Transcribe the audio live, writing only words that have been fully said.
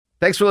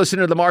Thanks for listening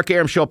to the Mark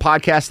Arum Show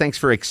podcast. Thanks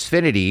for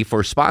Xfinity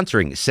for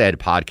sponsoring said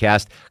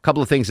podcast. A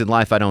couple of things in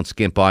life I don't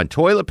skimp on.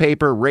 Toilet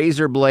paper,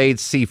 razor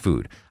blades,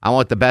 seafood. I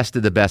want the best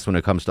of the best when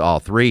it comes to all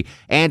three.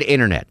 And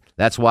internet.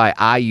 That's why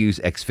I use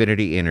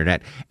Xfinity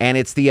Internet. And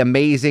it's the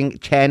amazing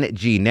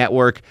 10G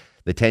network.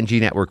 The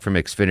 10G network from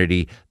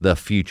Xfinity. The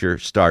future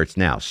starts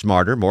now.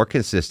 Smarter, more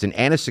consistent,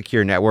 and a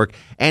secure network.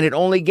 And it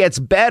only gets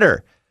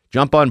better.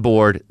 Jump on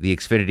board the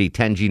Xfinity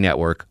 10G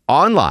network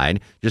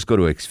online. Just go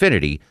to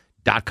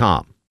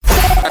Xfinity.com.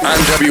 I'm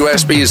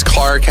WSB's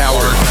Clark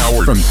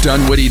Howard. From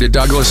Dunwoody to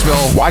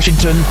Douglasville,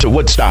 Washington to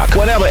Woodstock,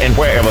 whenever and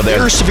wherever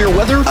there's severe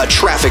weather, a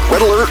traffic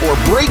red alert, or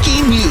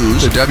breaking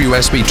news, the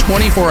WSB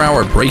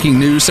 24-hour breaking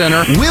news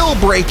center will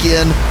break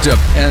in.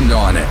 Depend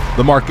on it.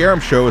 The Mark Arum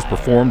Show is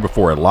performed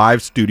before a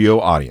live studio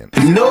audience.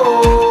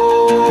 No,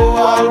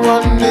 I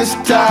want this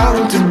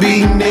town to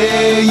be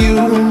near you.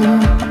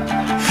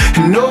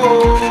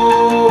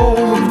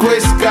 No gray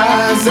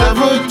skies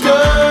ever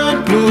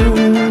turn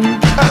blue.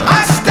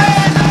 I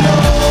stand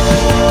alone.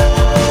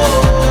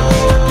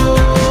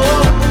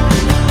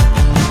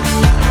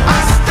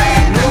 I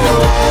stand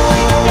alone.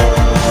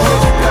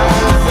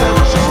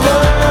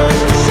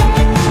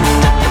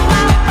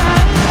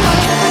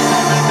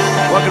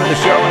 Welcome to the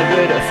show and a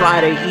good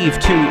Friday Eve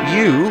to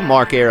you.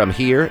 Mark Arum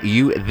here,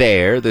 you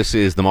there. This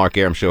is the Mark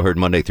Arum Show, heard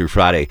Monday through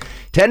Friday,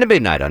 10 to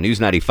midnight on News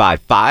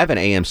 95.5 and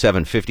AM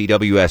 750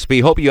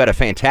 WSB. Hope you had a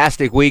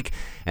fantastic week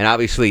and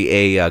obviously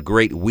a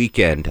great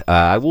weekend.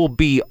 I will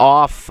be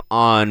off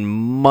on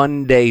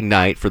Monday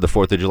night for the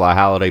 4th of July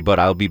holiday, but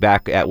I'll be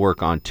back at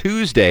work on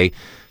Tuesday,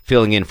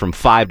 filling in from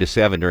 5 to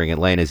 7 during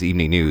Atlanta's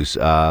Evening News.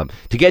 To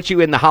get you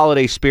in the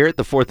holiday spirit,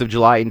 the 4th of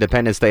July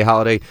Independence Day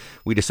holiday,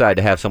 we decided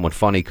to have someone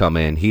funny come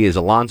in. He is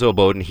Alonzo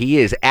Bowden. He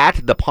is at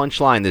the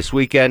Punchline this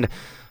weekend.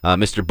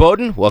 Mr.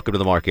 Bowden, welcome to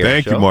the Mark Arum Show.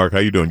 Thank you, Mark. How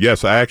you doing?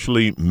 Yes, I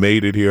actually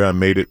made it here. I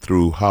made it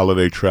through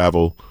holiday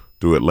travel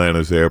through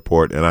Atlanta's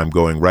airport, and I'm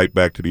going right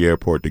back to the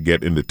airport to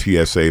get in the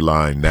TSA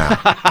line now.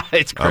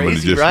 It's crazy, I'm going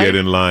to just get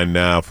in line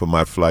now for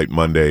my flight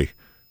Monday.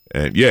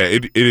 And, yeah,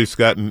 it has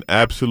gotten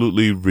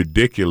absolutely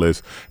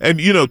ridiculous.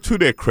 And, you know, to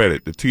their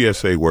credit, the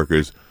TSA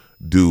workers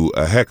do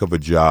a heck of a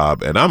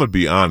job. And I'm going to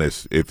be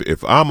honest,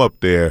 if I'm up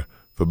there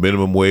for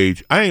minimum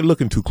wage, I ain't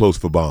looking too close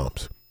for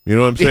bombs. You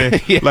know what I'm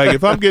saying? Yeah. Like,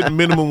 if I'm getting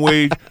minimum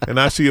wage and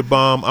I see a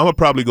bomb, I'm going to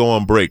probably go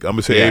on break. I'm going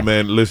to say, hey,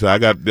 man, listen, I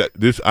got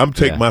this. I'm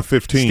taking my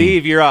 15.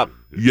 Steve, you're up.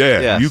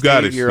 Yeah, you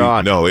got it, You're Steve.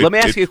 on. No, Let me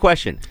ask you a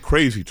question.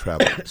 Crazy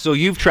travel. So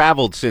you've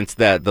traveled since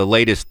the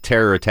latest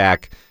terror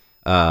attack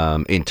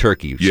in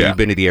Turkey. So you've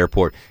been to the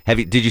airport.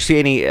 Did you see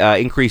any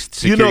increased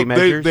security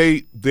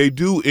measures? They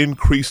do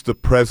increase the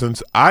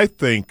presence. I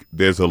think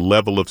there's a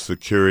level of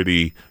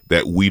security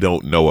that we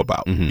don't know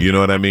about. Mm-hmm. You know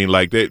what I mean?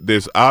 Like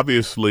there's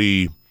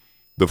obviously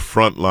the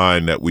front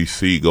line that we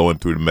see going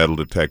through the metal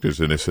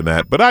detectors and this and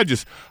that. But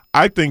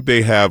I think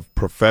they have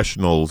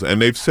professionals,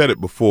 and they've said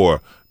it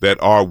before, that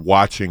are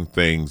watching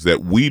things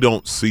that we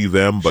don't see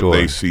them, but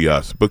they see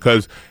us.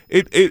 Because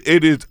it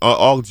is,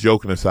 all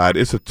joking aside,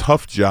 it's a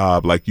tough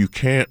job. Like, you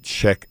can't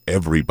check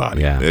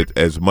everybody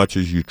as much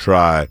as you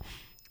try.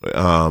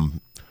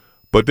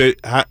 But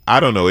I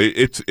don't know.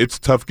 It's a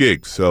tough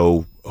gig.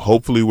 So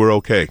hopefully we're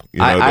okay. You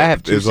know, I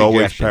have two there's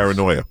always suggestions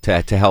paranoia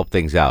to help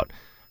things out.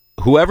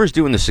 Whoever's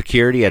doing the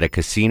security at a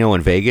casino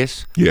in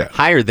Vegas,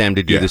 hire them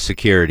to do the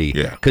security.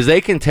 Because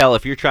they can tell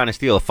if you're trying to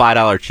steal a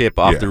 $5 chip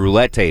off the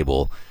roulette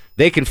table.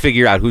 They can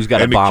figure out who's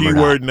got a bomb or not. And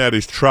the key word in that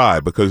is try,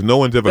 because no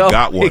one's ever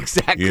got one.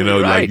 Exactly. You know,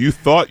 like you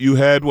thought you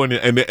had one,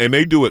 and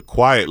they do it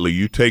quietly.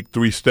 You take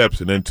 3 steps,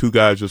 and then 2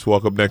 guys just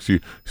walk up next to you.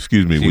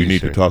 Excuse me, we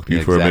need to talk to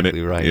you for a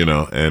minute. Right. You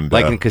know, and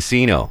like in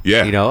casino.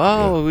 Yeah. You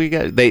know, we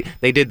got they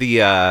did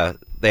the.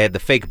 They had the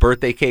fake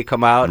birthday cake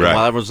come out, and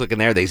while everyone's looking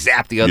there, they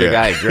zap the other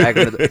guy and drag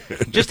him to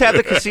the... Just have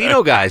the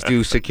casino guys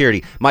do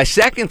security. My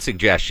second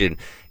suggestion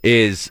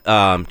is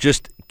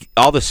just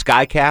all the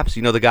sky caps,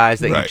 you know, the guys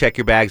that you check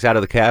your bags out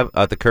of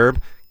the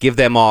curb, give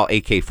them all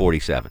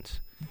AK-47s.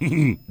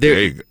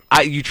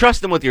 You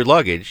trust them with your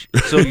luggage,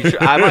 so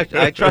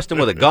I trust them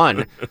with a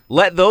gun.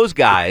 Let those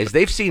guys,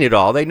 they've seen it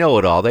all, they know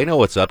it all, they know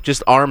what's up,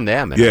 just arm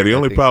them. The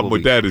only problem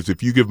with that is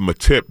if you give them a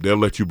tip, they'll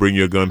let you bring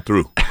your gun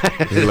through.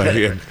 They're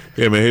like,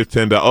 yeah, man, here's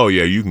 $10. Oh,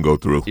 yeah, you can go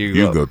through.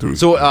 You go through.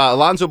 So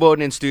Alonzo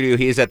Bowden in studio,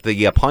 he is at the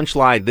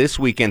Punchline this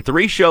weekend.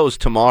 3 shows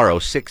tomorrow,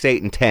 6,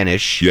 8, and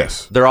 10-ish.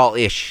 Yes. They're all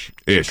ish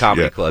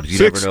comedy clubs. You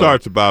 6 never know.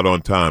 starts about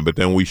on time, but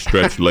then we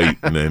stretch late,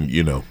 and then,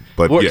 you know.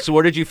 But So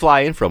where did you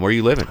fly in from? Where are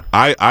you living?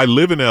 I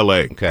live in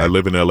L.A. Okay. I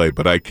live in L.A.,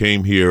 but I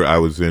came here. I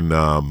was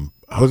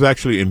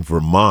actually in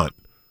Vermont.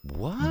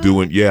 What?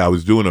 I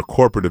was doing a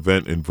corporate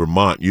event in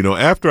Vermont. You know,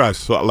 after I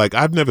saw, like,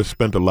 I've never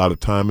spent a lot of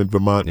time in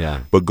Vermont.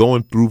 Yeah. But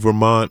going through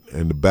Vermont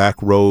and the back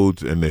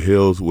roads and the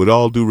hills, with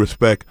all due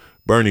respect,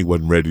 Bernie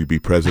wasn't ready to be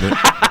president.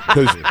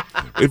 Because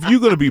if you're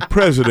going to be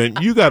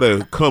president, you got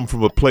to come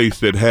from a place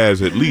that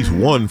has at least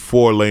one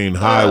 4-lane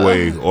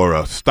highway or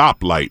a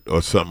stoplight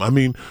or something. I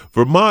mean,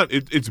 Vermont,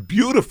 it's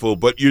beautiful,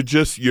 but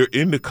you're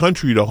in the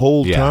country the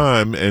whole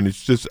time, and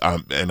it's just.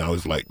 And I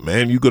was like,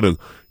 man, you're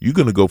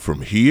gonna go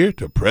from here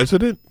to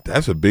president?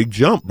 That's a big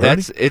jump,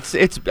 Bernie.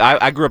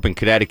 I grew up in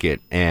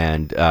Connecticut,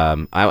 and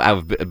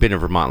I've been in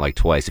Vermont like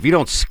twice. If you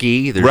don't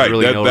ski, there's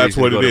really no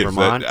reason to go to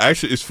Vermont.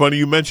 Actually, it's funny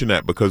you mention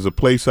that because the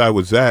place I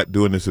was at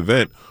doing this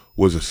event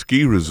was a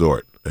ski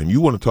resort. And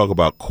you want to talk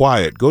about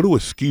quiet, go to a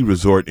ski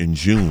resort in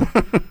June.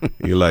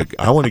 You're like,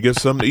 I want to get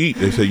something to eat.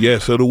 They said, yeah,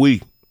 so do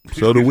we.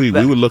 So do we.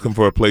 We were looking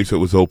for a place that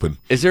was open.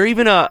 Is there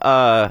even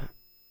an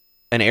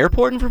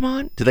airport in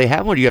Vermont? Do they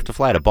have one? Do you have to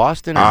fly to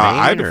Boston or Maine?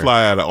 I had to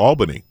fly out of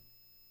Albany.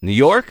 New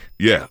York?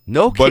 Yeah.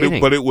 No kidding.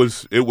 But it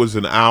was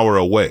an hour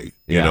away,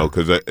 you know,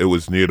 because it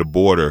was near the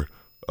border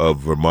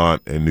of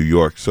Vermont and New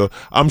York. So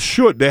I'm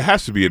sure there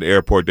has to be an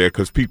airport there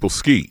because people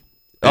ski.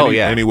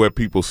 Anywhere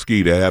people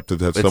ski, they have to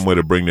have somewhere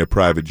to bring their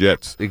private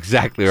jets.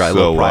 Exactly right.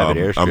 So, little private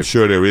airstrip. I'm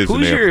sure there is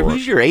an airport.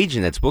 Who's your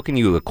agent that's booking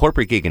you a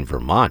corporate gig in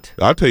Vermont?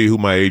 I'll tell you who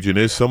my agent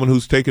is. Someone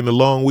who's taking the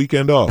long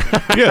weekend off.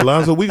 Yeah,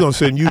 Lonzo, we're gonna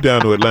send you down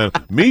to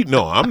Atlanta. Me?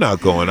 No, I'm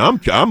not going. I'm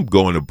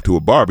going to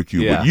a barbecue.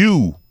 Yeah. But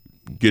you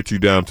get you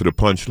down to the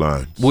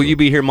punchline. Will you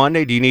be here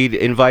Monday? Do you need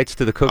invites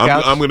to the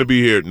cookouts? I'm going to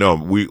be here. No,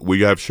 we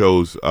have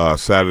shows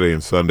Saturday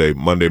and Sunday.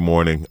 Monday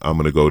morning, I'm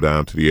going to go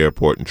down to the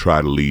airport and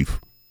try to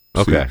leave.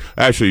 Okay.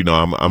 Actually, no.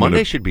 I'm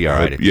Monday should be all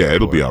right. Yeah,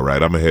 it'll be all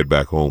right. I'm gonna head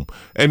back home,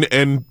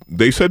 and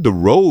they said the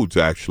roads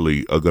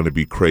actually are going to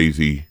be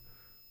crazy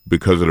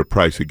because of the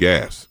price of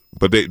gas.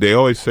 But they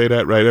always say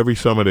that, right? Every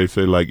summer they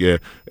say like, yeah,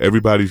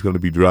 everybody's going to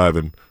be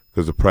driving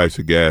because the price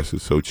of gas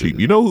is so cheap.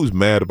 You know who's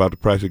mad about the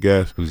price of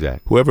gas? Who's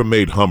that? Whoever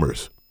made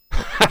Hummers.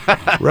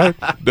 Right?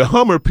 The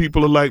Hummer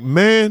people are like,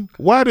 man,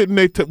 why didn't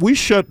they? We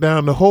shut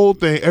down the whole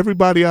thing.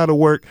 Everybody out of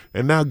work,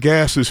 and now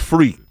gas is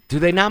free. Do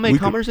they not make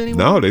Hummers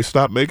anymore? No, they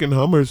stopped making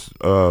Hummers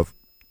 4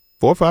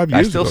 or 5 years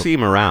ago. I still see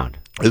them around.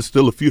 There's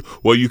still a few.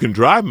 Well, you can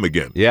drive them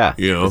again. Yeah,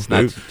 you know, it's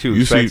not too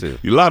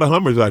expensive. See a lot of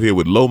Hummers out here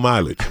with low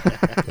mileage.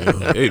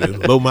 Hey,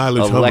 low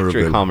mileage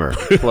electric Hummer.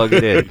 Plug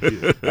it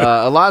in.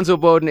 Alonzo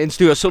Bowden in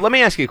studio. So let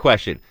me ask you a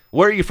question.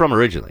 Where are you from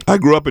originally? I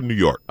grew up in New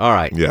York. All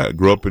right. Yeah, I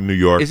grew up in New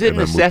York. Is it a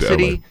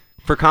necessity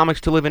for comics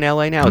to live in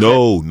L.A. now?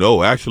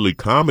 No. Actually,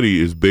 comedy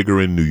is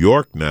bigger in New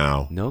York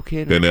now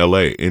than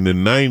L.A. In the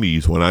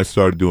 90s, when I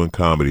started doing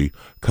comedy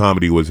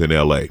was in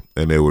L.A.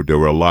 And there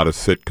were a lot of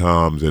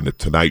sitcoms, and The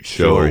Tonight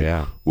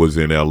Show was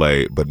in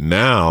L.A. But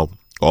now,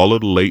 all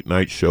of the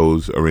late-night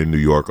shows are in New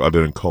York,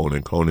 other than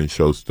Conan. Conan's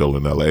show's still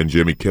in L.A. And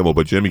Jimmy Kimmel.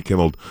 But Jimmy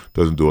Kimmel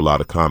doesn't do a lot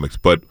of comics.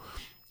 But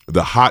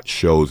the hot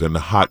shows and the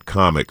hot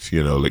comics,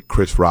 you know, like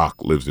Chris Rock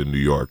lives in New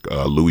York,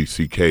 Louis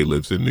C.K.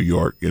 lives in New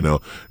York, you know,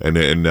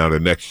 and now the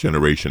next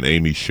generation,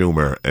 Amy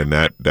Schumer and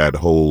that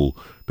whole,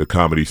 the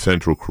Comedy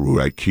Central crew,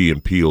 like Key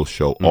and Peele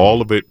show,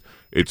 all of it,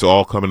 it's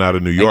all coming out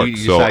of New York.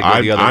 So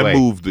I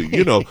moved,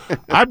 you know,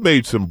 I've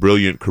made some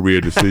brilliant career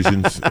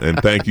decisions,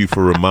 and thank you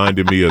for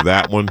reminding me of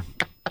that one.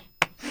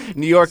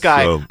 New York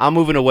guy, so, I'm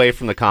moving away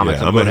from the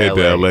comics. Yeah, I'm going to head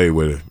to L.A.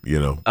 with it, you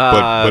know.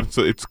 But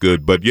it's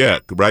good. But, yeah,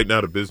 right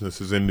now the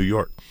business is in New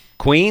York.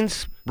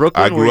 Queens?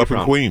 Brooklyn? I grew up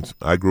in Queens.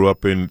 I grew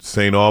up in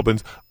St.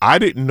 Albans. I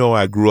didn't know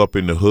I grew up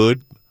in the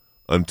hood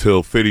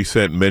until 50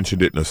 Cent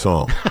mentioned it in a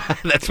song.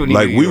 That's when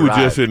like we were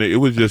just in it. It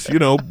was just, you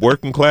know,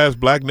 working class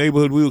black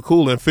neighborhood. We were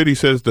cool. And 50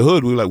 says the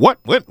hood. We were like, what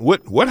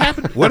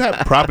happened? What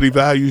happened? Property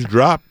values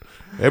dropped.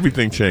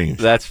 Everything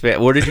changed. That's fair.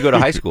 Where did you go to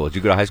high school? Did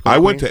you go to high school? I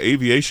went to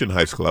aviation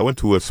high school. I went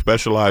to a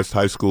specialized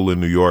high school in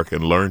New York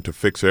and learned to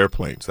fix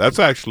airplanes. That's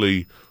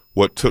actually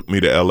what took me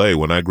to L.A.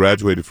 When I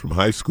graduated from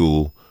high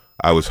school,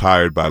 I was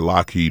hired by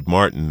Lockheed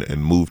Martin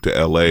and moved to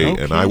L.A.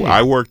 Okay. And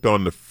I worked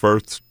on the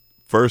first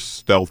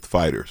stealth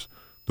fighters,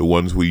 the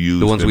ones we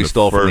used. The ones we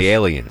stole from the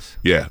aliens.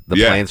 Yeah. The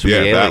planes from the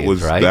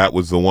aliens, right? That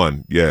was the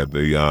one. Yeah,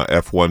 the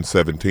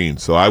F-117.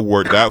 So I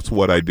worked. That's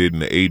what I did in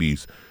the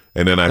 80s.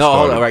 And then I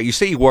started. All right. You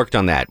say you worked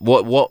on that.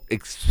 What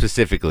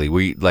specifically?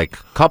 Were you like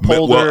cup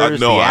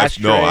holders?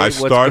 I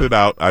started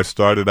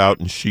out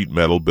in sheet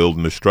metal,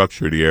 building the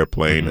structure of the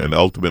airplane, and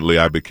ultimately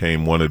I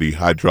became one of the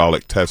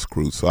hydraulic test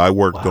crews. So I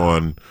worked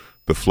on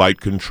the flight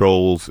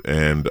controls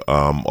and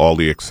all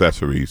the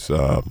accessories.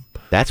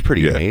 That's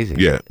pretty amazing.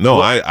 Yeah.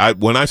 No, I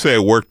when I say I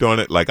worked on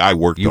it, like I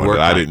worked on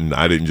it.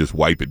 I didn't just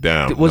wipe it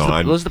down.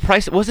 Was the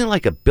price? Wasn't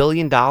like $1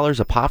 billion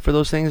a pop for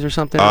those things or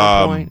something?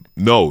 At that point?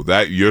 No,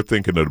 that you're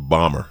thinking of the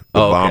bomber. The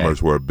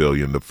bombers were $1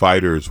 billion. The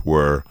fighters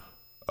were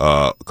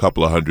a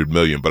couple of $100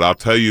 million. But I'll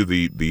tell you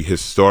the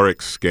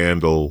historic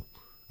scandal.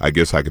 I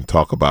guess I can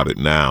talk about it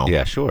now.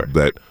 Yeah, sure.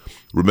 That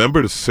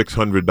remember the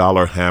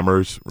 $600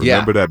 hammers?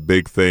 Remember that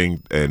big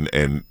thing and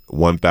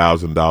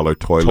 $1,000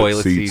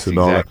 toilet seats and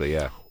all that? Exactly.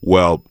 Yeah.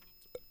 Well,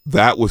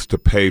 that was to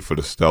pay for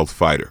the stealth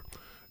fighter.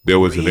 There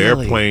was an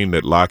airplane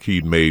that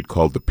Lockheed made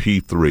called the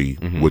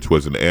P-3, which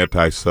was an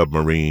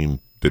anti-submarine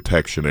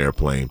detection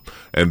airplane,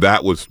 and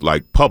that was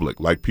like public,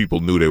 like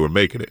people knew they were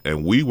making it.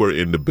 And we were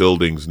in the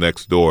buildings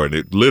next door, and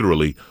it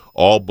literally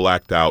all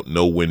blacked out,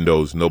 no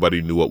windows,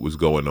 nobody knew what was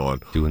going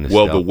on.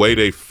 The way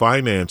they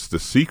financed the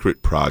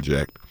secret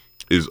project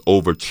is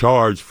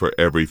overcharged for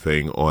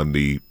everything on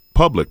the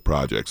public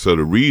project. So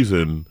the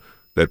reason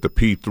that the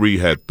P3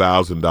 had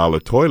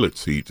 $1,000 toilet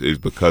seats is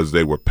because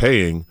they were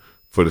paying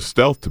for the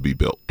stealth to be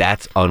built.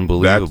 That's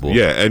unbelievable.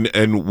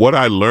 And what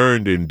I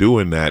learned in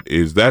doing that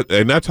is that,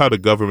 and that's how the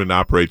government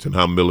operates and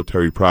how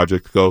military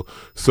projects go.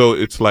 So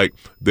it's like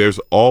there's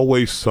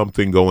always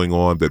something going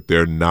on that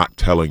they're not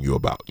telling you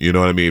about. You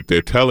know what I mean? If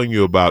they're telling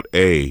you about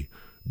A,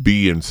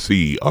 B, and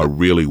C are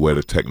really where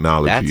the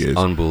technology is. That's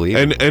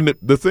unbelievable. And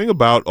the thing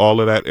about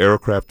all of that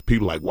aircraft,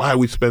 people are like, why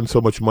we spend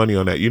so much money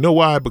on that? You know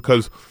why?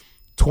 Because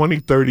 20,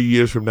 30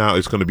 years from now,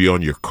 it's going to be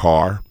on your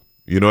car.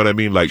 You know what I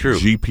mean? Like True.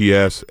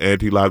 GPS,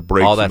 anti-lock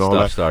brakes, all that and all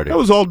stuff that. started. That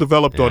was all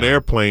developed on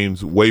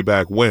airplanes way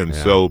back when.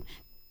 Yeah. So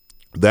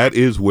that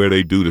is where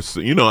they do this.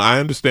 You know, I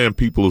understand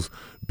people's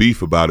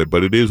beef about it,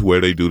 but it is where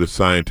they do the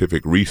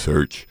scientific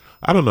research.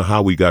 I don't know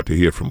how we got to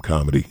hear from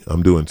comedy.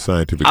 I'm doing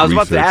scientific research. I was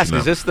about to ask, now.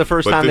 is this the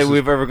first time that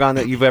you've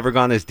ever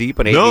gone this deep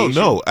in aviation?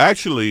 No.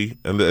 Actually,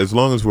 and as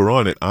long as we're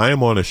on it, I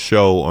am on a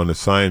show on the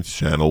Science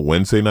Channel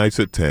Wednesday nights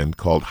at 10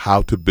 called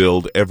How to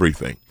Build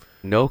Everything.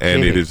 No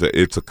kidding. And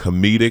it's a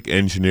comedic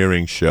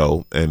engineering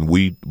show, and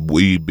we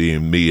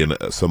being me and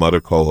some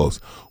other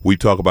co-hosts, we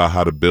talk about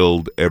how to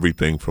build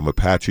everything from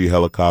Apache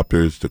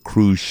helicopters to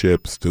cruise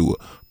ships to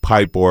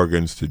pipe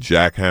organs to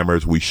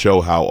jackhammers. We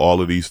show how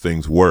all of these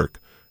things work.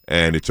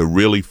 And it's a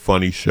really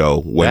funny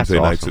show, Wednesday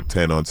nights at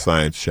 10 on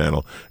Science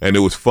Channel. And it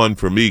was fun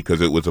for me because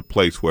it was a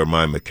place where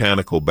my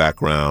mechanical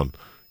background,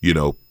 you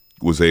know,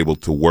 was able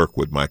to work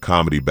with my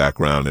comedy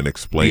background and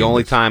explain. The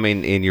only time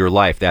in your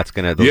life that's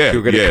going to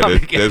come together.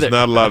 There's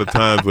not a lot of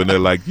times when they're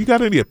like, you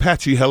got any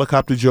Apache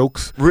helicopter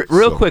jokes?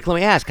 Real quick, let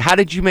me ask, how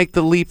did you make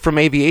the leap from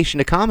aviation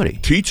to comedy?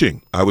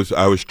 Teaching. I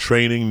was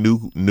training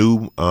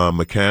new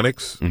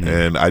mechanics,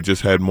 and I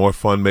just had more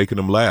fun making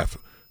them laugh.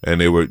 And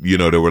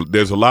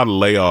there's a lot of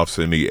layoffs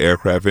in the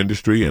aircraft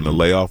industry, and the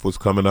layoff was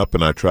coming up,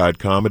 and I tried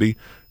comedy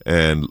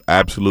and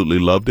absolutely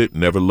loved it,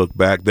 never looked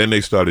back. Then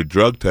they started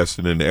drug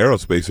testing in the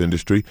aerospace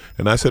industry,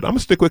 and I said, I'm going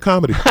to stick with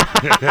comedy.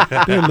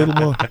 A little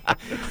more.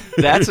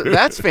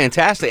 That's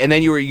fantastic. And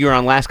then you were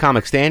on Last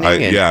Comic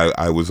Standing?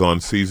 I was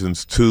on season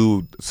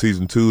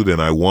 2,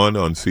 then I won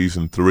on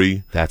season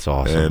 3. That's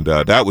awesome. And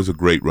that was a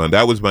great run.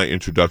 That was my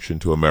introduction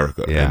to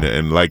America. Yeah.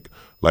 And like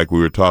we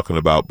were talking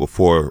about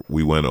before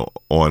we went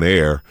on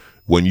air,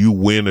 when you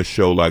win a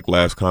show like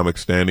Last Comic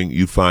Standing,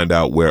 you find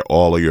out where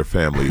all of your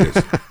family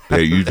is.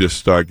 You just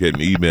start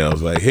getting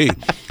emails like, hey,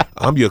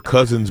 I'm your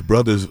cousin's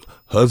brother's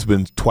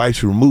husband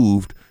twice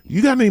removed.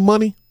 You got any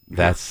money?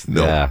 That's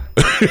no. Yeah.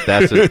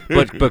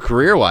 But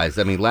career wise,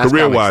 I mean, Last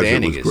Comic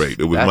Standing it was great.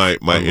 It was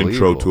my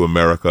intro to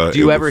America. Do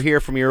you ever hear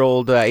from your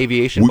old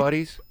aviation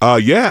buddies?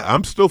 Yeah,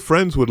 I'm still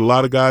friends with a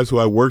lot of guys who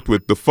I worked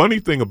with. The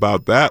funny thing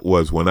about that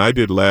was when I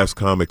did Last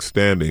Comic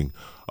Standing,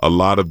 a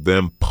lot of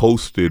them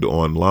posted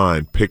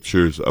online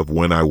pictures of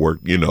when I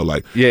worked, me and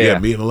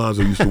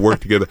Alonzo used to work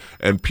together.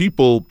 And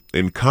people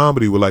in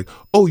comedy were like,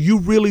 oh, you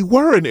really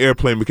were an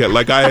airplane mechanic.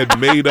 Like I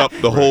had made up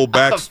the whole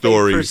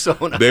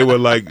backstory. They were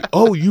like,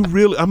 oh, you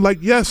really? I'm like,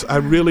 yes, I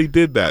really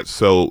did that.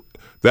 So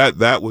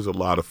that was a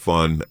lot of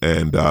fun.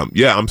 And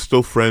I'm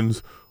still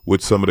friends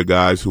with some of the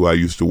guys who I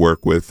used to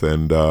work with,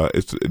 and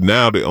it's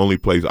now the only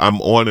place I'm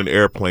on an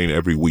airplane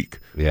every week.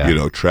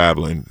 Yeah.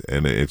 Traveling,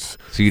 and it's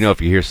so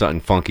if you hear something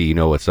funky, you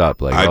know what's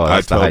up. Like I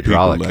that's tell the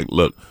hydraulic. People, like,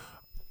 look,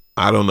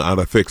 I don't know how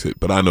to fix it,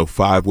 but I know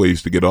 5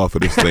 ways to get off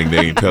of this thing they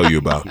ain't tell you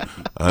about.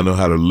 I know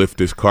how to lift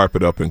this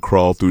carpet up and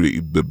crawl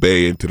through the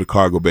bay into the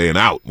cargo bay and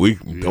out.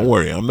 Don't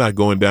worry, I'm not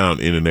going down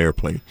in an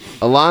airplane.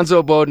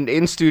 Alonzo Bodden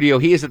in studio.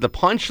 He is at the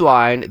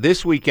Punchline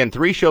this weekend.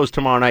 3 shows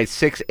tomorrow night,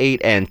 6,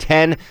 8, and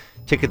 10.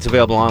 Tickets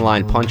available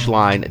online,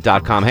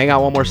 punchline.com. Hang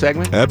out one more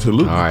segment?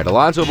 Absolutely. All right,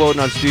 Alonzo Bodden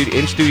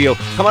in studio.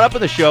 Coming up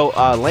in the show,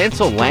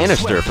 Lancel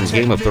Lannister from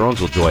Game of Thrones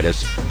will join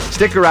us.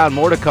 Stick around,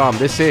 more to come.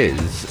 This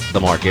is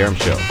The Mark Arum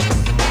Show.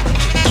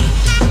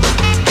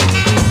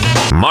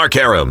 Mark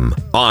Arum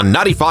on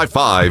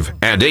 95.5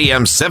 and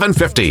AM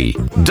 750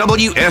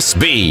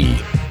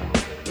 WSB.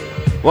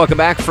 Welcome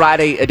back.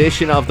 Friday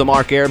edition of The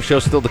Mark Arum Show.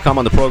 Still to come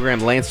on the program,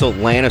 Lancel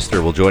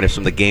Lannister will join us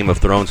from the Game of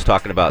Thrones,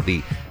 talking about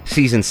the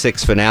Season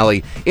 6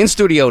 finale. In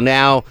studio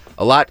now,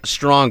 a lot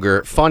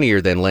stronger, funnier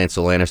than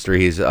Lancel Lannister.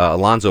 He's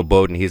Alonzo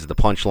Bodden. He's at the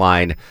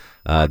Punchline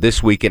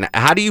this week. And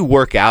how do you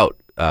work out?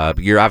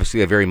 You're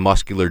obviously a very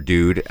muscular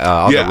dude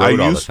on the road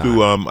all the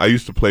time. I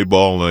used to play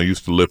ball, and I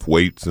used to lift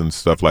weights and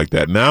stuff like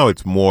that. Now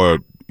it's more,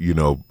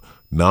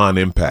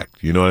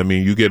 non-impact. You know what I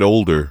mean? You get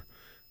older,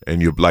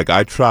 and you're like,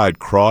 I tried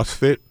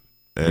CrossFit,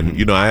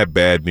 and, I had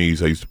bad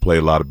knees. I used to play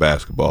a lot of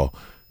basketball.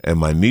 And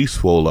my knee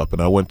swole up,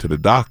 and I went to the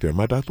doctor. And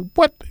my doctor,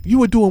 what? You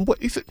were doing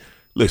what? He said,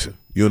 listen,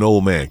 you're an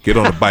old man. Get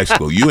on a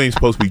bicycle. You ain't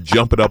supposed to be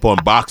jumping up on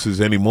boxes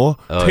anymore.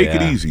 Take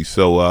it easy.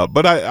 So,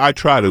 but I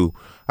try to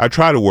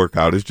work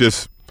out. It's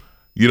just,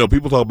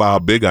 people talk about how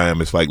big I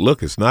am. It's like,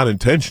 look, it's not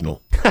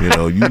intentional. You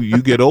know,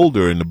 you get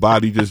older and the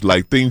body just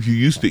like things you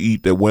used to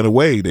eat that went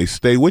away, they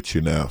stay with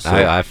you now. So,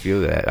 I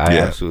feel that. I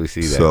absolutely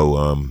see that.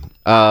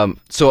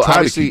 So, try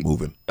obviously, to keep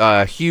moving.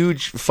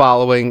 Huge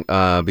following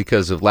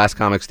because of Last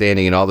Comic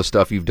Standing and all the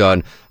stuff you've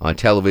done on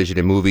television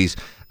and movies.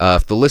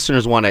 If the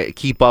listeners want to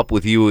keep up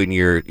with you and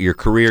your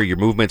career, your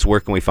movements, where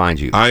can we find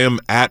you? I am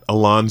at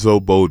Alonzo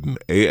Bowden,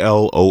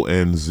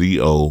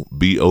 ALONZO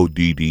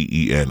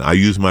BODDEN. I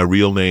use my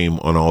real name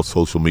on all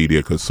social media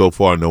because so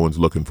far no one's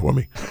looking for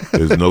me.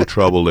 There's no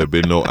trouble. There have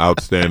been no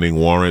outstanding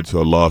warrants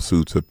or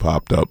lawsuits have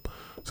popped up.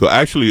 So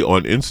actually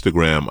on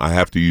Instagram, I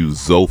have to use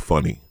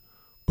ZoFunny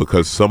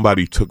because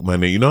somebody took my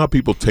name. You know how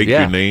people take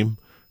your name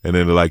and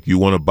then they're like, you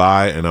want to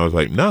buy? And I was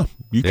like, no,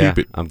 you keep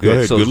it. I'm good. Go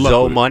ahead. So good luck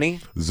Zo with it. Money?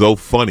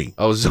 ZoFunny.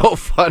 Oh,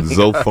 ZoFunny.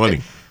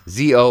 ZoFunny.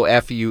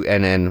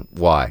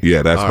 ZoFunny.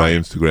 Yeah, that's All my right.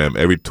 Instagram.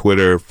 Every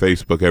Twitter,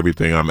 Facebook,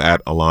 everything. I'm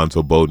at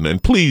Alonzo Bowden.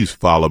 And please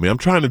follow me. I'm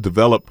trying to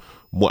develop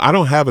more. I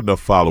don't have enough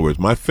followers.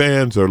 My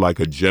fans are like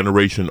a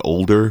generation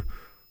older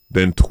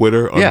than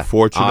Twitter,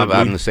 unfortunately.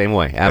 I'm the same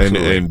way.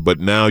 Absolutely.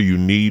 But now you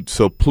need,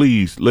 so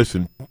please,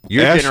 listen.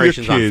 Your ask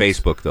generation's your on kids,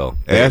 Facebook, though.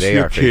 Ask They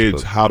your are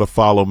kids Facebook. how to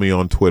follow me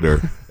on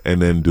Twitter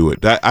and then do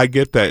it. I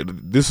get that.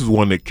 This is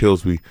one that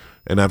kills me,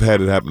 and I've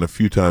had it happen a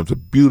few times. A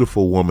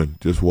beautiful woman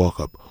just walk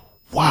up.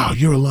 Wow,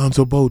 you're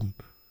Alonzo Bowden.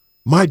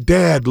 My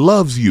dad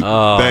loves you.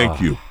 Oh.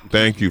 Thank you.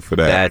 Thank you for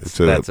that. That's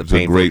it's a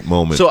painful. great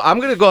moment. So I'm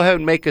going to go ahead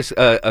and make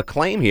a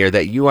claim here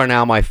that you are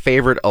now my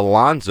favorite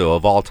Alonzo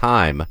of all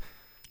time.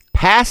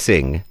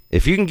 Passing,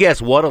 if you can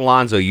guess what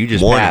Alonzo you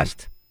just Morning.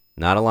 passed.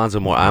 Not Alonzo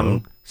Mourning.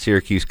 I'm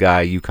Syracuse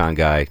guy, UConn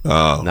guy.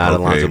 Not okay.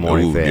 Alonzo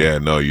Mourning Ooh, fan. Yeah,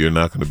 no, you're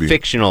not going to be.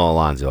 Fictional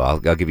Alonzo. I'll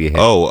give you a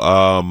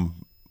hint.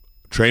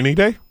 Training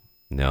Day?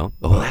 No?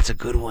 Oh, that's a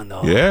good one,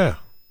 though. Yeah.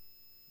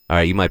 All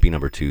right, you might be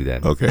number 2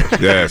 then. Okay.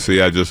 Yeah,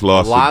 see, I just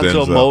lost to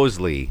Alonzo Denzel.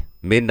 Mosley,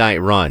 Midnight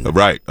Run.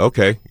 Right.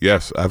 Okay.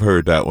 Yes, I've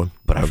heard that one.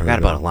 But I I've forgot heard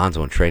about that one.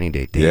 Alonzo and Training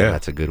Day. Damn, Yeah.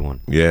 that's a good one.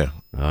 Yeah.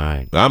 All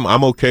right.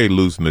 I'm okay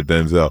losing to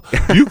Denzel.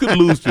 You could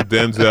lose to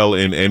Denzel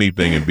in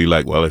anything and be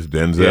like, well, it's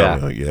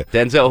Denzel. Yeah.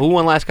 Denzel, who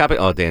won Last Comic?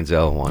 Oh,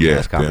 Denzel won Yeah,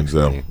 Last Comic. Denzel.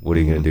 Standing. What are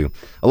you going to do?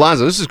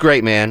 Alonzo, this is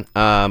great, man.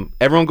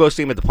 Everyone go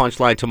see him at the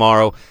Punchline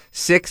tomorrow,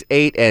 6,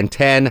 8, and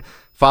 10.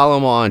 Follow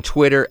him on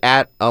Twitter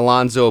at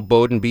Alonzo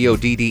Bowden,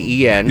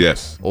 Bodden.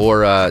 Yes.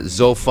 Or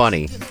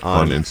ZoFunny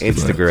on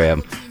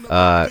Instagram.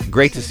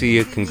 Great to see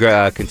you.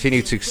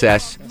 Continued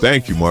success.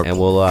 Thank you, Mark. And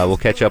we'll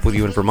catch up with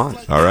you in Vermont.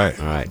 All right.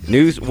 All right.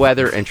 News,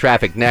 weather, and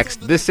traffic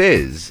next. This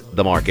is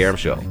The Mark Arum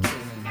Show.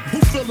 Who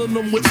filling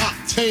them with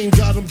octane?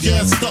 Got them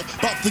gassed up,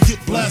 about to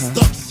get blasted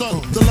up,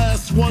 son. The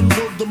last one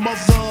wrote the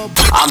mother.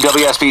 I'm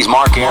WSB's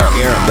Mark Arum.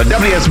 The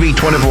WSB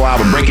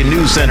 24-hour breaking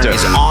news center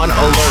Is on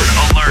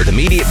alert. With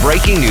immediate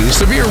breaking news,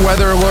 Severe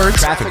weather alerts.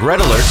 traffic red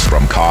alerts,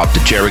 from Cobb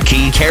to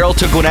Cherokee. Carroll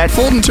to Gwinnett,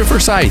 Fulton to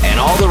Forsyth. and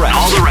all the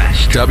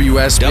rest.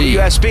 WSB.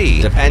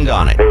 WSB. Depend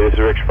on it. Hey, this is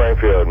Rick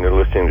Springfield, and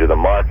you're listening to the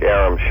Mark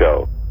Arum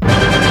Show.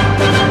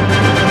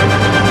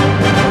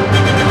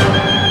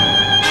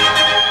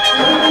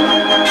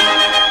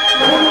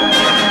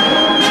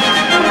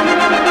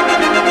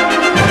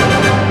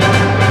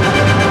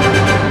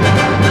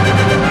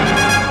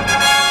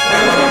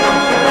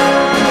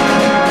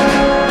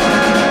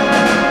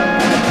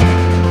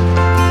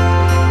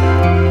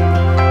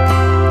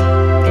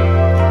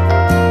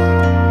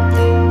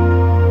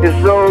 It's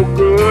so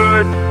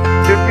good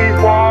to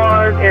be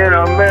born in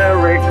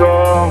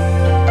America,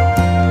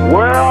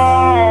 where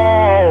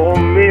all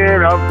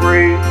men are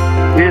free.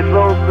 It's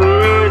so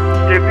good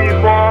to be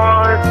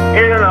born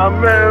in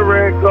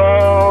America,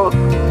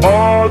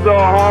 all the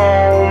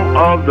home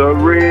of the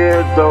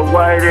red, the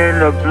white,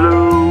 and the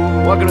blue.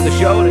 Welcome to the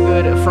show and a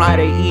good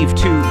Friday Eve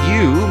to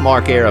you.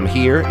 Mark Arum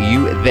here,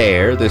 you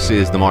there. This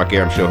is the Mark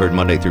Arum Show, heard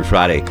Monday through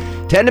Friday,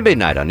 10 to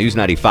midnight on News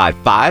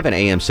 95.5 and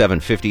AM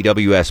 750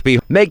 WSB.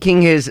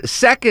 Making his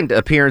second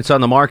appearance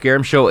on the Mark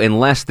Arum Show in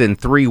less than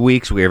 3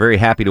 weeks, we are very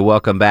happy to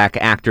welcome back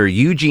actor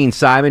Eugene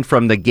Simon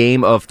from the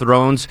Game of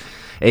Thrones,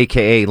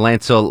 a.k.a.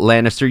 Lancel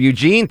Lannister.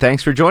 Eugene,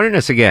 thanks for joining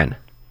us again.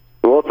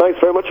 Well, thanks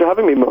very much for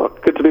having me,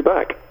 Mark. Good to be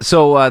back.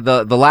 So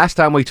the last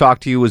time we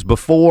talked to you was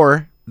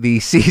before the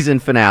season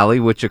finale,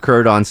 which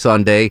occurred on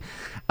Sunday.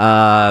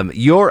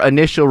 Your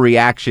initial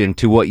reaction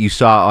to what you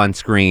saw on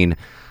screen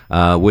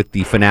with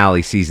the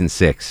finale, season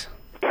 6?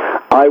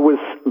 I was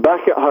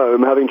back at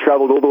home, having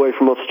traveled all the way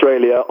from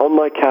Australia, on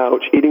my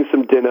couch, eating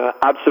some dinner,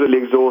 absolutely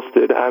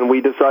exhausted, and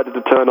we decided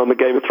to turn on the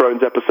Game of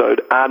Thrones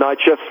episode, and I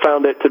just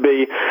found it to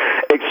be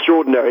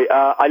extraordinary.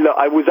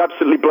 I was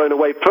absolutely blown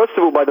away, first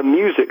of all, by the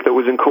music that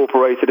was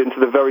incorporated into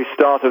the very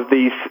start of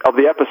the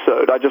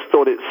episode. I just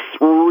thought it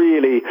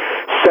really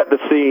set the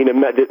scene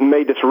and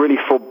made this really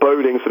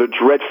foreboding, sort of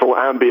dreadful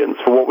ambience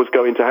for what was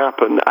going to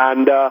happen,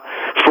 and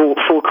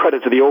full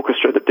credit to the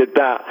orchestra that did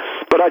that.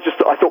 But I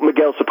thought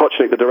Miguel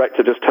Sapochnik, the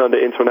director, just turned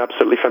it into an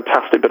absolutely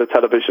fantastic bit of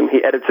television.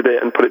 He edited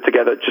it and put it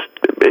together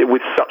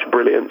with such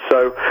brilliance.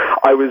 So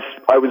I was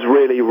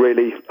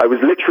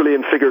literally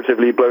and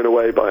figuratively blown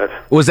away by it.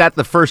 Was that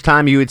the first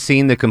time you had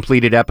seen the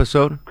completed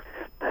episode?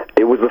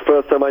 It was the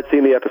first time I'd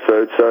seen the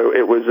episode, so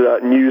it was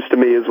news to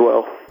me as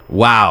well.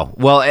 Wow.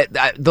 Well,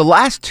 the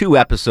last 2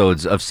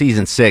 episodes of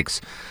season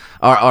 6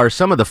 are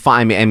some of the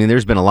fine. I mean,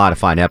 there's been a lot of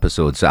fine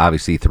episodes,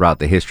 obviously, throughout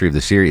the history of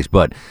the series,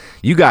 but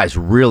you guys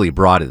really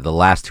brought it the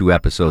last 2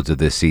 episodes of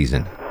this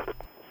season.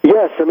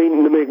 Yes, I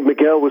mean,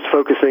 Miguel was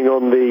focusing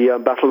on the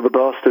Battle of the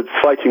Bastards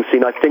fighting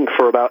scene, I think,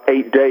 for about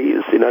 8 days,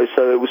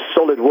 so it was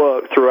solid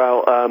work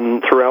throughout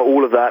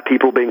all of that,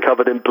 people being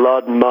covered in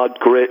blood, mud,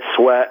 grit,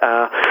 sweat,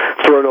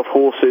 thrown off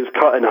horses,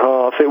 cut in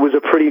half. It was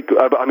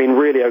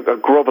really a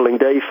groveling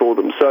day for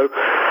them. So,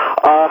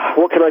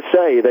 what can I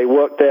say? They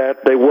worked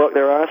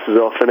their asses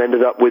off and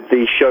ended up with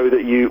the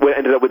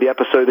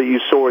episode that you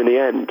saw in the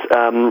end.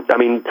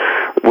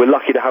 We're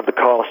lucky to have the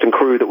cast and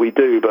crew that we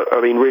do, but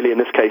really in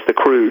this case, the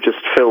crew just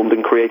filmed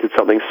and created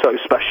something so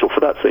special for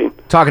that scene.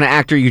 Talking to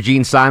actor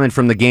Eugene Simon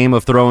from the Game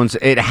of Thrones,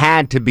 it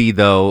had to be,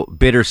 though,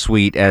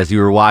 bittersweet as you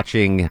were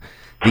watching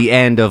the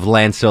end of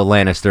Lancel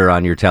Lannister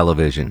on your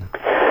television.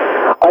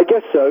 I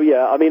guess so,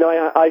 yeah.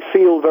 I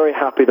feel very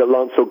happy that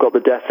Lancel got the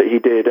death that he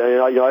did.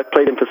 I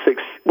played him for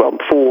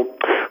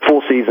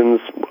 4 seasons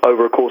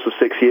over a course of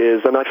 6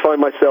 years, and I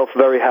find myself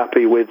very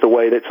happy with the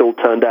way that it's all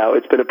turned out.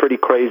 It's been a pretty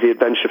crazy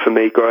adventure for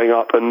me growing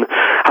up, and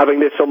having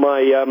this on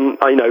my,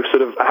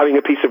 having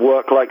a piece of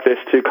work like this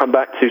to come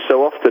back to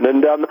so often.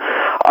 And I'm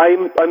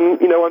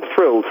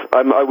thrilled.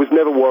 I was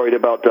never worried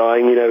about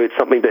dying. It's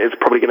something that is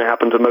probably going to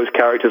happen to most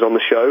characters on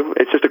the show.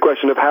 It's just a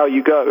question of how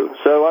you go.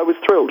 So I was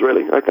thrilled,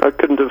 really. I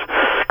couldn't have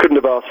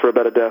asked for a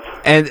better death.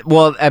 And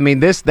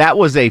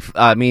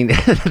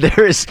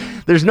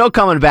there's no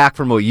coming back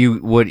from what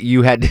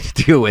you had to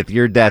deal with,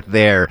 your death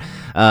there.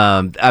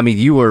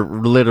 You were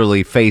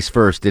literally face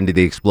first into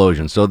the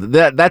explosion, so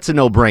that's a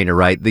no-brainer,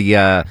 right?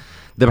 The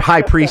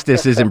High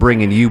Priestess isn't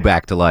bringing you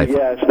back to life.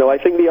 Yes, no, I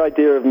think the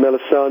idea of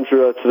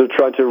Melisandre sort of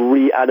trying to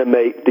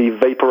reanimate the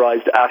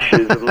vaporized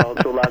ashes of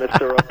Lancel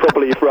Lannister are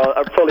probably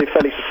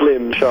fairly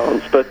slim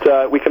chance,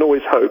 but we can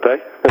always hope, eh?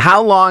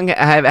 How long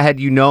had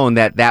you known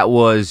that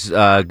was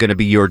going to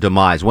be your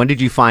demise? When did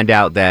you find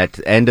out that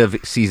end of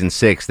season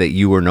 6 that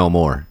you were no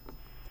more?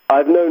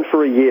 I've known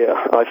for a year.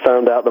 I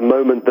found out the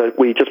moment that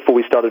just before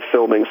we started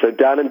filming. So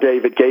Dan and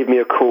David gave me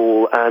a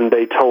call, and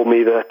they told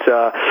me that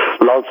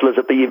Lancel is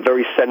at the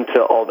very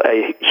center of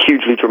a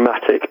hugely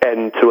dramatic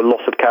end to a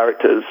loss of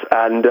characters,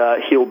 and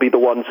he'll be the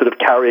one sort of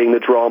carrying the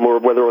drama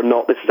of whether or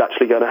not this is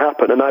actually going to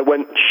happen. And I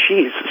went,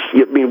 Jesus,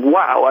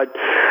 wow!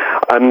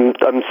 I'm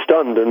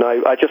stunned, and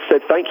I just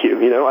said thank you.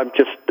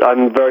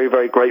 I'm very,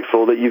 very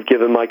grateful that you've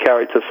given my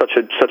character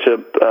such a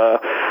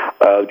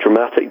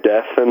dramatic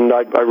death, and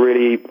I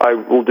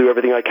will do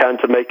everything I can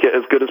to make it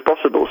as good as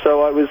possible.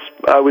 So I was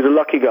a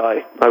lucky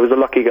guy.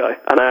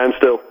 And I am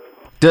still.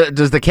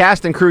 Does the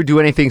cast and crew do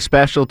anything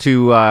special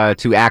to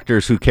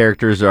actors whose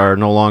characters are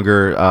no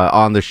longer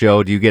on the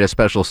show? Do you get a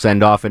special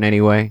send off in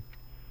any way?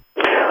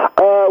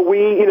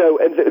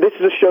 And this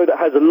is a show that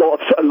has a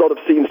lot of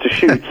scenes to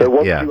shoot. So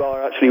once you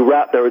are actually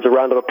wrapped, there is a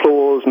round of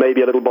applause,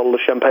 maybe a little bottle of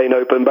champagne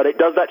open, but it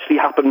does actually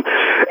happen.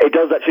 It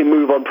does actually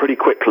move on pretty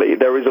quickly.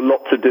 There is a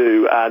lot to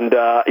do, and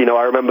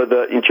I remember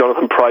that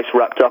Jonathan Pryce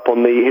wrapped up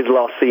on his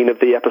last scene of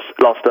the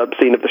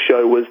scene of the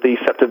show was the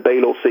Sept of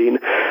Baelor scene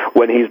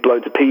when he's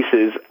blown to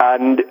pieces,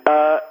 and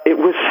it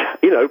was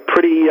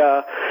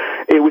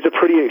it was a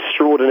pretty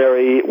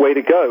extraordinary way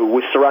to go.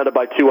 We're surrounded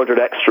by 200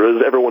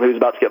 extras, everyone who's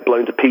about to get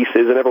blown to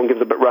pieces, and everyone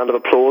gives a round of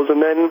applause,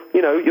 and then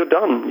you're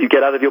done. You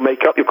get out of your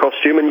makeup, your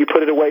costume, and you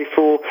put it away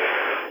for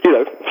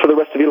the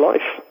rest of your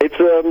life.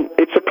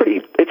 It's a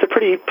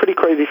pretty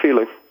crazy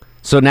feeling.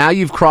 So now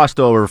you've crossed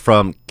over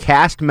from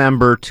cast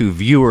member to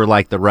viewer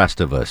like the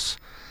rest of us.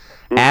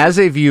 Mm-hmm. As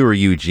a viewer,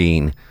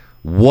 Eugene,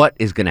 what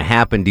is going to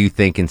happen, do you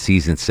think, in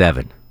season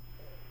 7?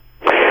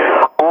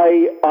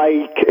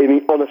 I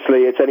mean,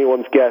 honestly, it's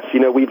anyone's guess.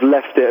 We've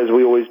left it, as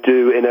we always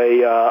do, in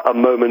a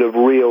moment of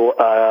real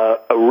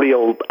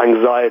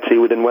anxiety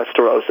within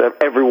Westeros.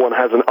 Everyone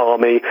has an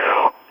army.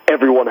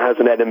 Everyone has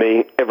an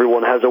enemy.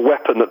 Everyone has a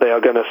weapon that they are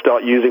going to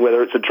start using,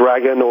 whether it's a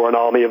dragon or an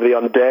army of the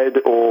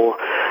undead, or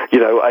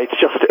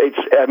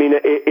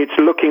it's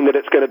looking that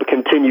it's going to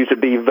continue to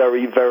be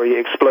very, very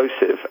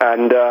explosive.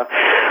 And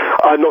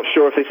I'm not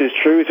sure if this is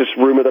true. It's just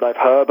rumor that I've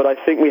heard, but I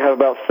think we have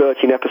about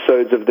 13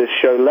 episodes of this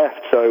show left,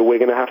 so we're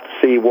going to have to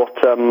see what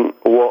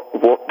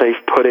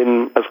they've put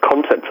in as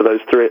content for those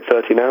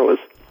 13 hours.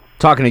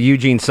 Talking to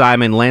Eugene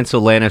Simon,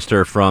 Lancel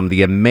Lannister from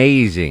the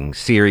amazing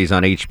series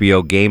on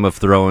HBO, Game of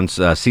Thrones.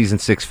 Season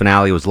 6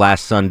 finale was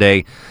last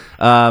Sunday.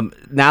 Now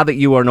that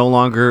you are no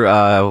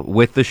longer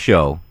with the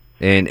show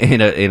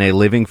in a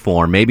living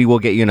form, maybe we'll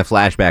get you in a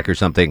flashback or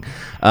something.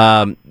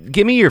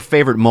 Give me your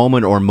favorite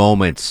moment or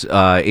moments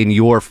in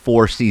your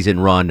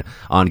 4-season run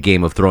on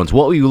Game of Thrones.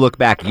 What will you look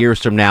back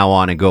years from now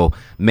on and go,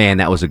 man,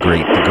 that was a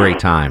great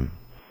time?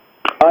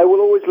 I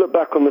will always look back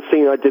back on the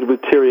scene I did with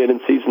Tyrion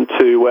in season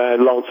 2, where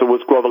Lancel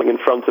was groveling in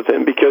front of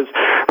him, because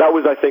that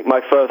was, I think,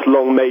 my first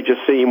long major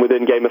scene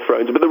within Game of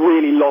Thrones, but the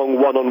really long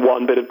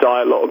one-on-one bit of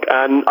dialogue.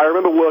 And I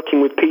remember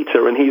working with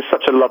Peter, and he's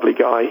such a lovely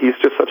guy. He's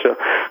just such a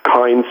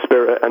kind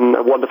spirit and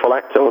a wonderful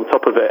actor on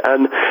top of it.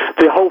 And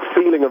the whole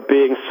feeling of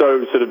being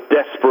so sort of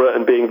desperate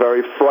and being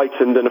very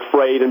frightened and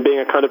afraid and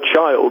being a kind of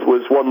child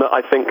was one that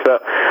I think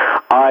that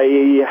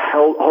I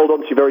hold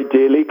on to very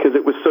dearly, because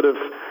it was sort of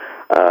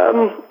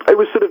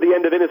the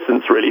end of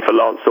innocence, really, for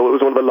Lancel. It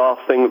was one of the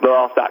last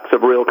acts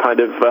of real kind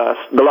of,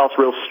 the last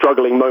real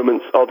struggling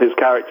moments of his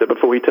character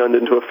before he turned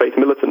into a Faith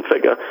Militant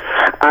figure.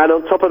 And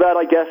on top of that,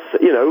 I guess,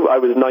 I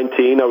was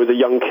 19, I was a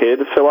young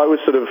kid, so I was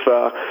sort of,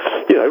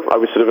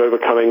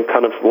 overcoming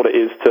kind of what it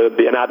is to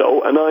be an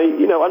adult, and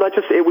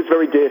it was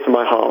very dear to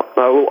my heart.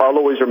 I'll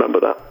always remember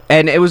that.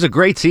 And it was a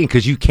great scene,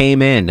 because you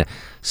came in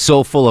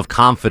so full of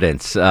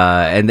confidence,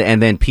 and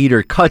then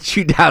Peter cuts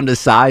you down to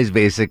size,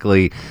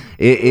 basically,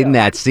 in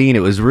that scene.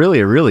 It was really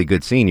a really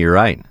good scene, you're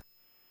right.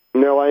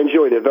 No, I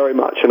enjoyed it very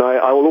much, and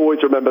I will always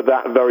remember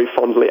that very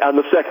fondly. And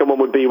the second one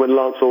would be when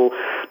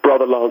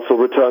brother Lancel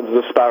returns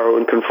as a sparrow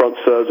and confronts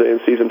Cersei in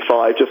season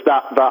 5. Just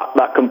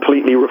that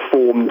completely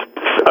reformed,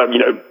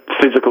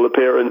 physical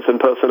appearance and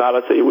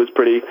personality was a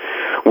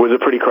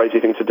pretty crazy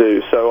thing to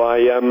do. So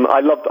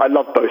I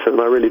loved both of them.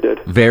 I really did.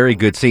 Very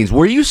good scenes.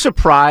 Were you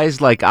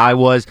surprised, like I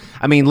was?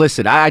 I mean,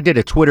 listen, I did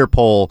a Twitter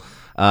poll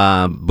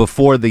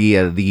before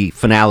the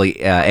finale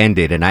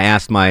ended, and I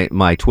asked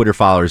my Twitter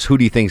followers, who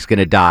do you think is going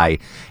to die?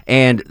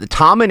 And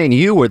Tommen and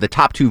you were the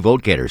top 2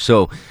 vote getters.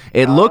 So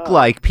it looked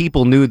like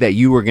people knew that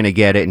you were going to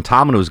get it and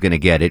Tommen was going to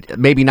get it.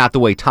 Maybe not the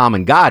way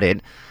Tommen got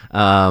it.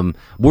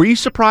 Were you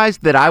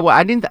surprised that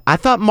I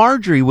thought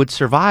Marjorie would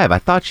survive. I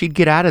thought she'd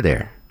get out of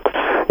there.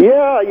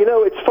 Yeah,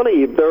 it's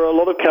funny. There are a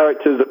lot of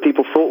characters that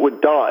people thought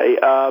would die.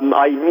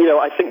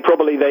 I think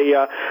probably they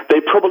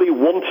probably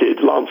wanted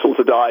Lancel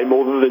to die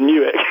more than they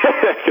knew it,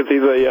 because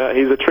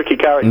he's a tricky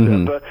character.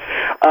 Mm-hmm. But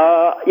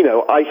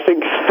I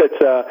think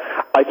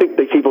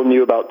that people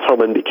knew about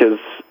Tommen because,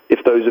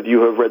 if those of you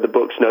who have read the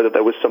books know, that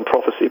there was some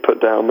prophecy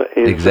put down that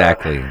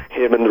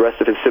him and the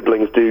rest of his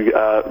siblings do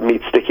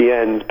meet sticky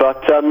ends.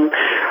 But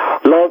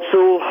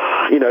Lancel,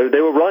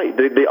 they were right.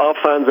 Our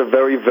fans are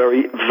very,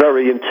 very,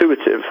 very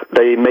intuitive.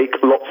 They make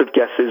lots of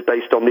guesses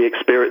based on the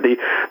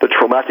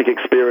traumatic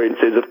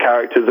experiences of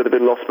characters that have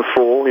been lost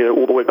before,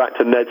 all the way back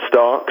to Ned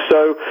Stark.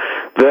 So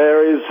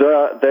there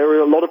are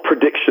a lot of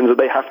predictions that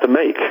they have to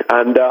make,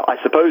 and I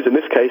suppose in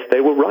this case they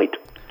were right.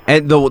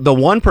 And the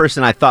one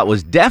person I thought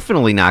was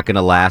definitely not going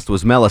to last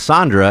was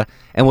Melisandre,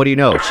 and what do you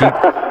know?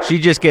 She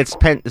just gets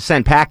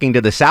sent packing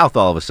to the south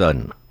all of a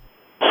sudden.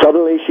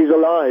 Suddenly she's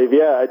alive.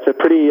 Yeah, it's a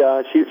pretty.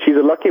 She's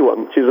a lucky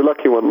one. She's a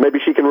lucky one. Maybe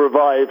she can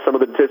revive some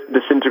of the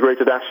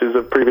disintegrated ashes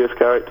of previous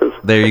characters.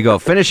 There you go.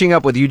 Finishing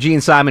up with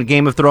Eugene Simon,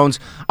 Game of Thrones.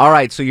 All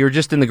right, so you're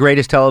just in the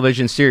greatest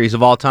television series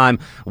of all time.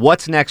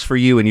 What's next for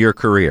you in your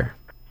career?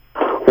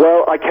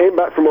 Well, I came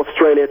back from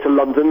Australia to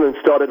London and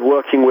started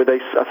working with a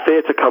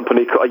theatre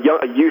company, a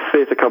youth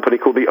theatre company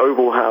called the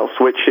Oval House,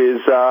 which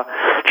is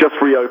just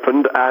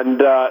reopened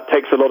and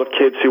takes a lot of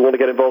kids who want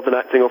to get involved in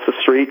acting off the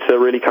street to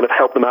really kind of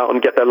help them out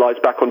and get their lives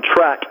back on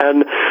track.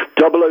 And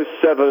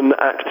 007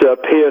 actor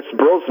Pierce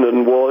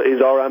Brosnan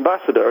is our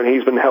ambassador, and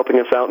he's been helping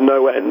us out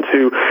no end,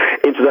 who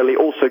incidentally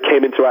also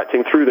came into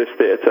acting through this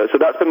theatre. So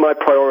that's been my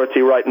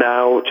priority right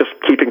now, just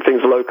keeping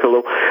things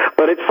local.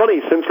 But it's funny,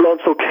 since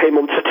Lancel came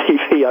onto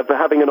TV, I've been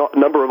having a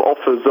number of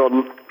offers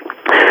on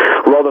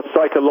rather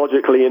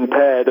psychologically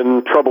impaired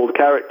and troubled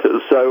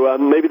characters. So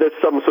maybe there's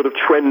some sort of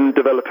trend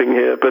developing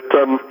here. But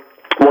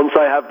once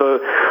I have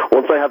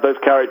those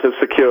characters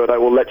secured, I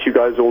will let you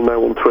guys all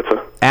know on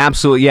Twitter.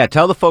 Absolutely, yeah.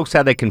 Tell the folks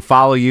how they can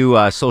follow you,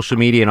 social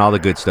media, and all the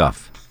good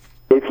stuff.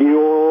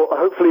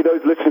 Hopefully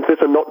those listening to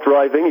this are not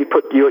driving.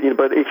 But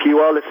if you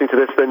are listening to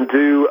this, then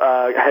do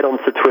head on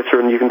to Twitter,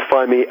 and you can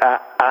find me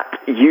at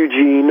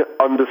Eugene_Simon,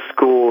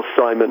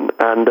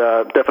 and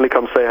definitely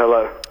come say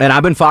hello. And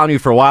I've been following you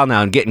for a while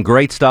now and getting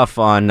great stuff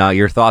on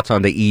your thoughts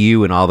on the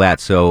EU and all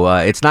that. So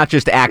it's not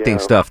just acting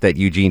stuff that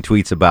Eugene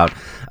tweets about.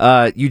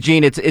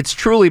 Eugene, it's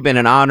truly been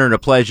an honor and a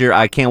pleasure.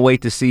 I can't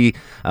wait to see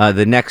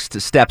the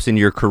next steps in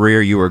your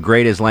career. You were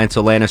great as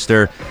Lancel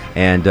Lannister,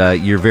 and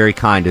you're very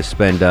kind to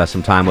spend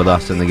some time with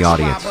us in the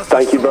audience.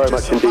 Thank you very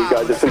much indeed,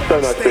 guys. It's been so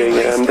nice being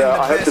here, and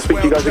I hope to speak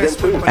to you guys again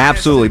soon.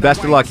 Absolutely.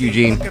 Best of luck,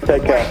 Eugene.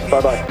 Take care.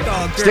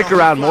 Bye-bye. Stick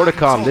around. More to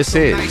come. This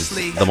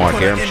is The Mark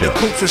Arum Show.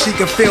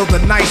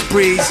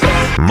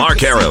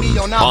 Mark Arum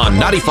on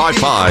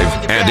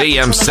 95.5 and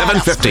AM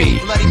 750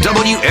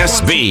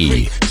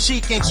 WSB.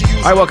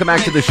 All right, welcome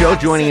back to the show.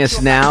 Joining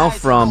us now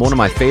from one of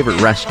my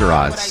favorite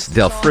restaurants,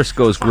 Del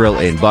Frisco's Grill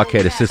in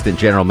Buckhead, Assistant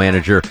General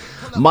Manager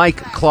Mike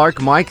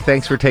Clark. Mike,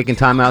 thanks for taking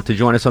time out to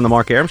join us on the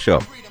Mark Arum Show.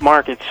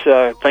 Mark,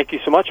 it's thank you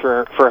so much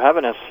for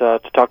having us to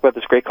talk about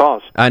this great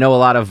cause. I know a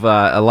lot of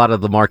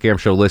the Mark Arum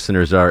Show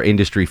listeners are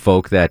industry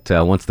folk that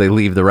once they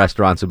leave the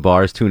restaurants and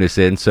bars, tune us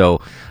in.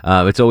 So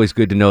it's always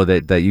good to know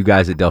that you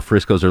guys at Del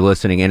Frisco's are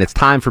listening. And it's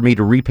time for me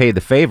to repay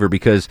the favor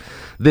because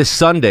this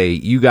Sunday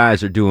you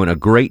guys are doing a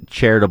great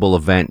charitable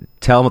event.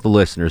 Tell the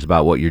listeners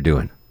about what you're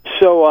doing.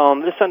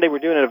 So this Sunday we're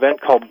doing an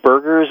event called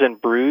Burgers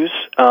and Brews.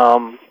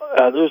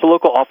 There's a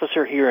local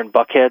officer here in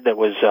Buckhead that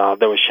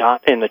was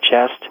shot in the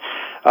chest,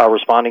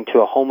 responding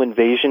to a home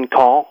invasion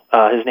call.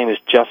 His name is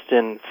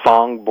Justin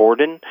Fong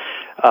Borden.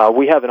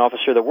 We have an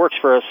officer that works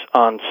for us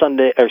on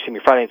Friday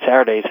and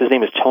Saturdays. His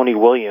name is Tony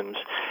Williams,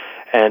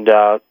 and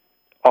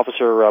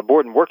Officer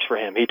Borden works for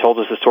him. He told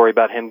us a story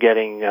about him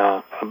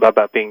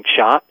about being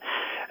shot.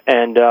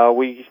 And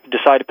we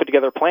decided to put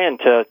together a plan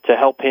to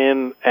help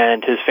him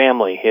and his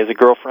family. He has a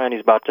girlfriend.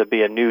 He's about to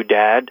be a new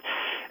dad,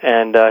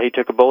 and he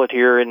took a bullet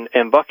here in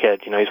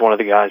Buckhead. You know, he's one of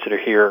the guys that are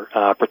here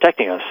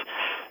protecting us.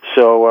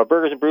 So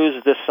Burgers and Brews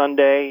is this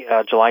Sunday,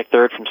 July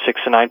 3rd from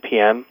 6 to 9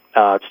 p.m.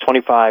 It's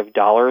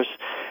 $25.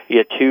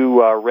 You get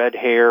 2 Red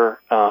Hair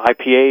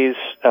IPAs,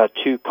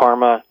 2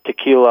 Karma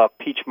Tequila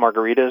Peach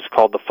Margaritas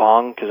called the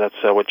Fong, because that's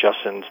what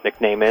Justin's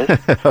nickname is.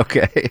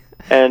 Okay.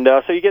 And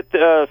so you get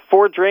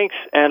 4 drinks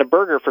and a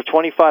burger for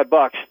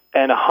 $25,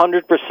 and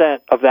 100%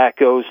 of that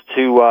goes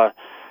to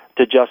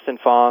Justin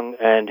Fong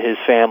and his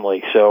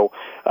family. So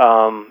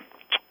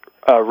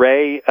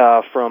Ray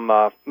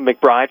from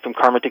McBride from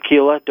Karma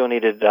Tequila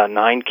donated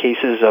 9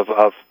 cases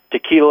of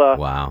tequila.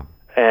 Wow.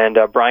 And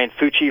Brian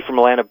Fucci from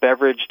Atlanta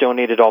Beverage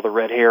donated all the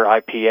Red Hair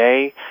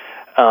IPA.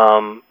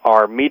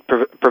 Our meat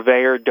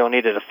purveyor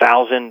donated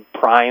 1,000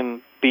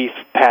 prime beef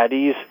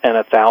patties and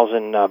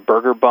 1,000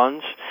 burger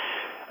buns.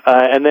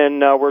 And then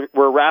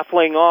we're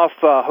raffling off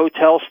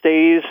hotel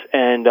stays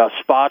and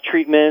spa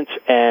treatments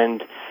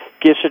and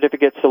gift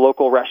certificates to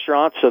local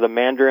restaurants. So the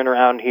Mandarin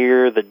around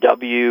here, the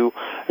W,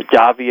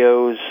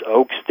 Davio's,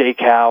 Oak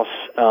Steakhouse,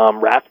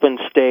 Rathbun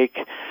Steak,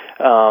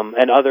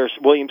 and others,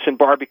 Williamson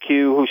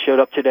Barbecue, who showed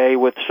up today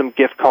with some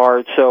gift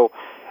cards. So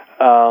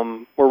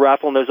we're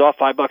raffling those off,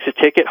 $5 a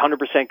ticket.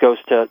 100% goes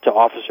to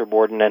Officer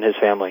Borden and his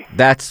family.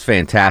 That's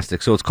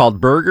fantastic. So it's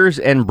called Burgers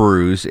and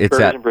Brews. It's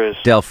Burgers at and Brews.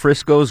 Del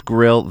Frisco's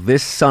Grill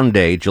this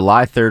Sunday,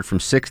 July 3rd from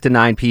 6 to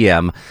 9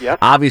 p.m. Yep.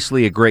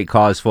 Obviously a great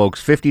cause,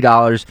 folks.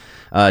 $50,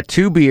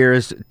 2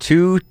 beers,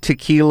 2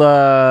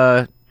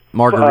 tequila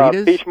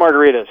margaritas? Peach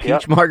margaritas.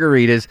 Peach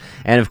margaritas,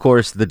 and of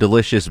course the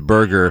delicious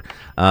burger.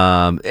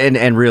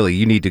 And really,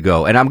 you need to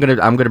go. And I'm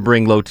gonna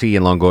bring Low T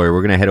and Longoria.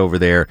 We're gonna head over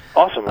there.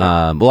 Awesome.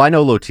 Well, I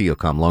know Low T will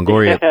come.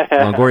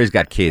 Longoria's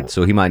got kids,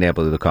 so he might not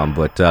be able to come.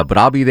 But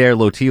I'll be there.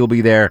 Low T will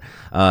be there.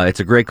 It's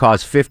a great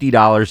cause. $50.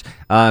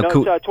 No,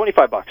 it's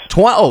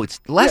 $25. It's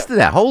less than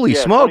that. Holy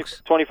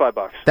smokes!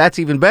 $25. That's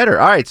even better.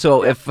 All right.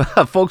 So if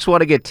folks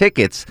want to get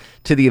tickets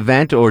to the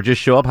event or just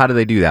show up, how do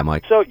they do that,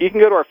 Mike? So you can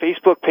go to our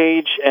Facebook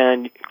page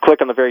and click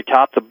on the very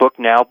top, the Book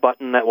Now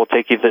button that will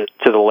take you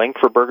to the link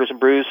for Burgers and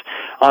Brews.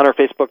 On our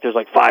Facebook, there's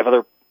like 5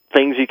 other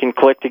things you can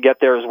click to get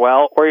there as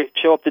well, or you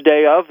show up the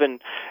day of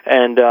and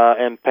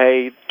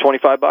pay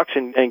 $25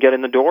 and get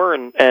in the door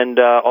and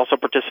also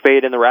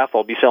participate in the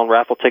raffle. We'll be selling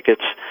raffle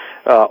tickets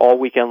all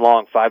weekend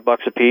long,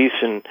 $5 a piece,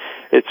 and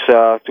it's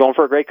going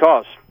for a great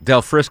cause.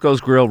 Del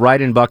Frisco's Grill, right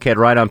in Buckhead,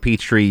 right on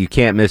Peachtree. You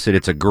can't miss it.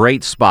 It's a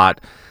great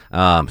spot.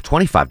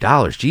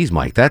 $25. Geez,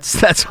 Mike,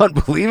 that's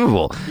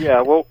unbelievable.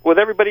 Yeah, well, with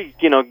everybody,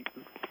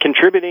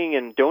 contributing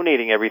and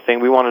donating everything,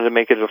 we wanted to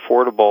make it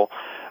affordable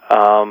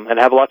and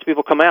have lots of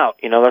people come out.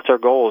 That's our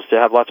goal, is to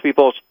have lots of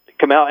people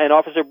come out, and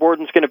Officer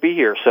Borden's going to be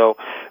here, so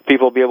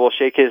people will be able to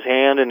shake his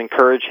hand and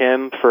encourage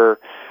him for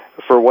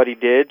what he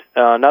did.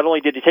 Not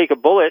only did he take a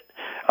bullet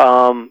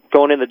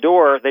going in the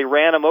door, they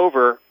ran him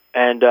over,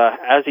 and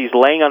as he's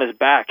laying on his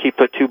back, he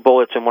put 2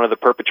 bullets in one of the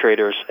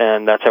perpetrators,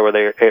 and that's how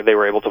they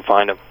were able to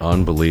find him.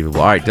 Unbelievable.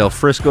 All right, Del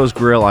Frisco's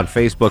Grill on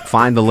Facebook.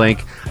 Find the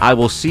link. I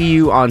will see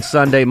you on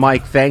Sunday.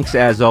 Mike, thanks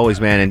as always,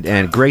 man,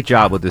 and great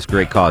job with this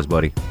great cause,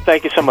 buddy.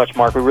 Thank you so much,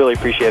 Mark. We really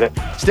appreciate it.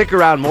 Stick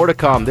around. More to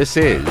come. This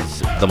is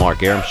The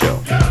Mark Arum Show.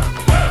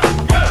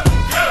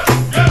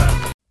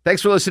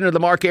 Thanks for listening to the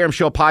Mark Arum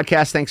Show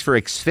podcast. Thanks for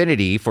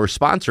Xfinity for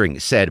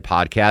sponsoring said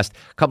podcast.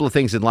 A couple of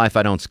things in life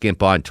I don't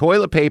skimp on.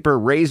 Toilet paper,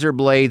 razor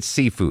blades,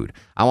 seafood.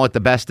 I want the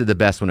best of the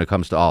best when it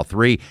comes to all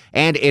 3.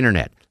 And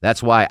internet.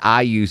 That's why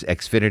I use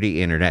Xfinity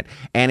Internet.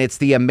 And it's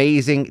the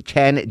amazing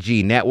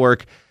 10G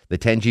network. The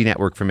 10G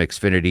network from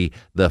Xfinity.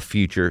 The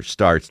future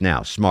starts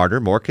now.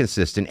 Smarter, more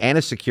consistent, and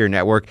a secure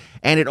network.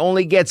 And it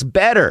only gets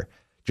better.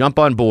 Jump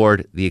on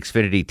board the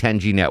Xfinity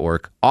 10G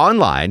network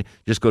online.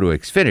 Just go to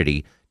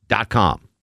Xfinity.com.